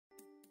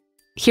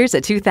Here's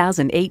a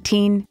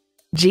 2018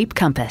 Jeep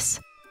Compass.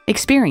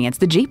 Experience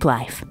the Jeep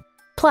life.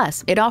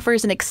 Plus, it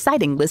offers an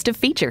exciting list of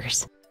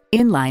features.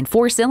 Inline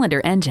 4-cylinder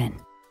engine,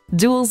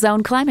 dual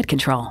zone climate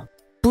control,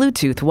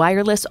 Bluetooth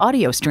wireless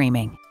audio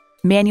streaming,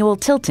 manual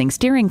tilting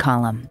steering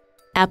column,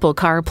 Apple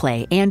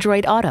CarPlay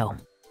Android Auto,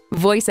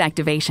 voice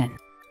activation,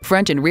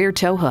 front and rear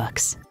tow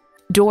hooks,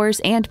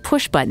 doors and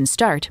push-button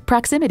start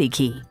proximity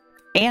key,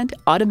 and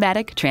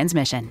automatic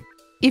transmission.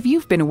 If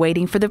you've been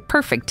waiting for the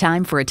perfect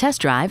time for a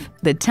test drive,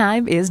 the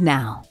time is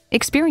now.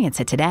 Experience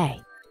it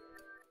today.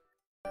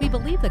 We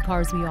believe the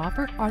cars we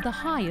offer are the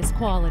highest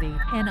quality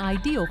and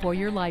ideal for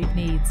your life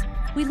needs.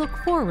 We look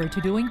forward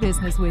to doing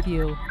business with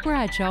you.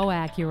 Bradshaw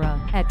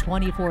Acura at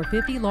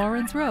 2450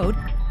 Lawrence Road,